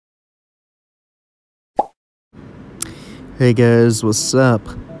Hey guys, what's up?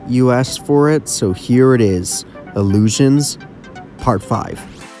 You asked for it, so here it is. Illusions, Part 5.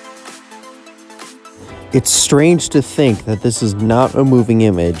 It's strange to think that this is not a moving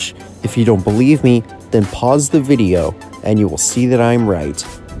image. If you don't believe me, then pause the video and you will see that I'm right.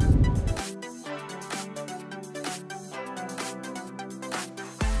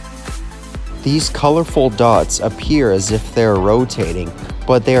 These colorful dots appear as if they're rotating,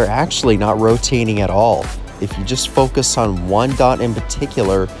 but they are actually not rotating at all. If you just focus on one dot in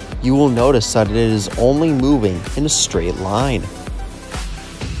particular, you will notice that it is only moving in a straight line.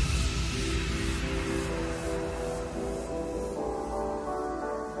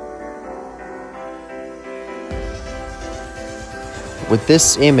 With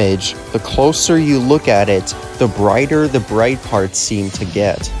this image, the closer you look at it, the brighter the bright parts seem to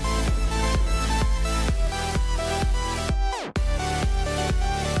get.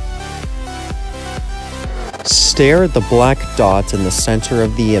 Stare at the black dot in the center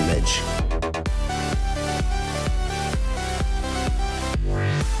of the image.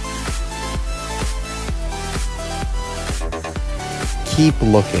 Keep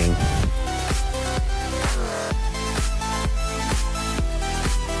looking.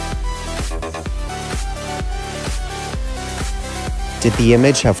 Did the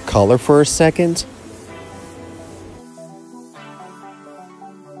image have color for a second?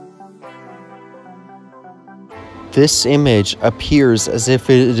 This image appears as if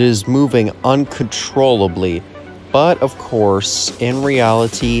it is moving uncontrollably, but of course, in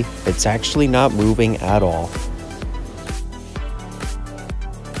reality, it's actually not moving at all.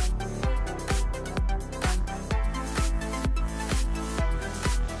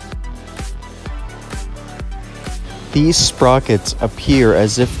 These sprockets appear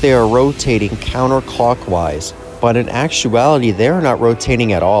as if they are rotating counterclockwise, but in actuality, they are not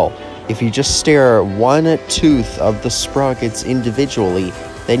rotating at all. If you just stare at one tooth of the sprockets individually,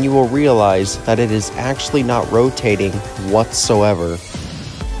 then you will realize that it is actually not rotating whatsoever.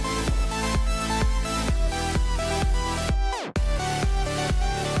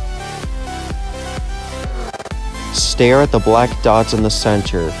 Stare at the black dots in the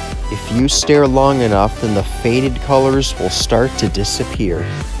center. If you stare long enough, then the faded colors will start to disappear.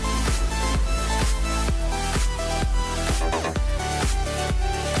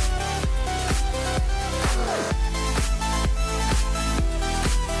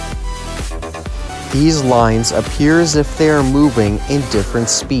 These lines appear as if they are moving in different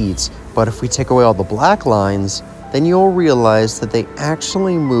speeds, but if we take away all the black lines, then you'll realize that they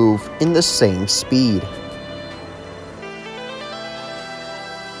actually move in the same speed.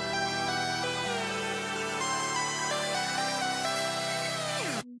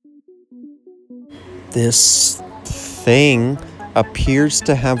 This thing appears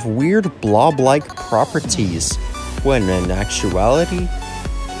to have weird blob-like properties, when in actuality,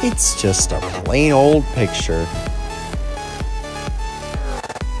 it's just a plain old picture.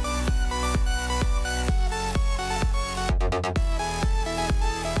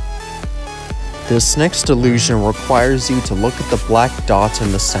 This next illusion requires you to look at the black dot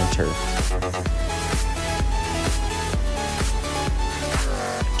in the center.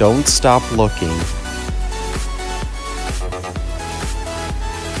 Don't stop looking.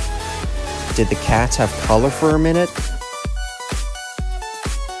 Did the cat have color for a minute?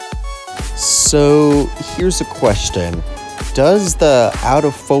 So here's a question. Does the out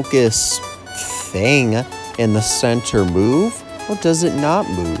of focus thing in the center move, or does it not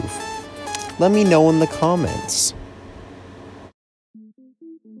move? Let me know in the comments.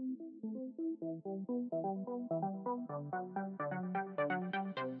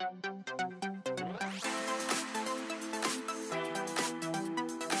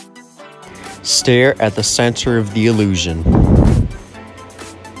 Stare at the center of the illusion.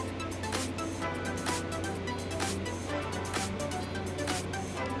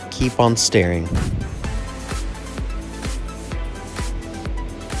 Keep on staring.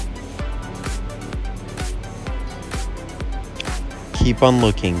 Keep on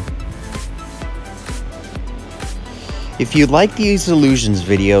looking. If you like these illusions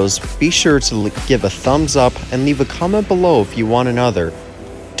videos, be sure to give a thumbs up and leave a comment below if you want another.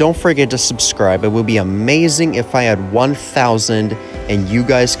 Don't forget to subscribe. It would be amazing if I had 1,000 and you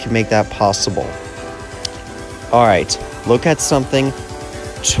guys can make that possible. Alright, look at something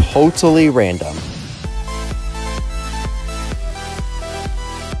totally random.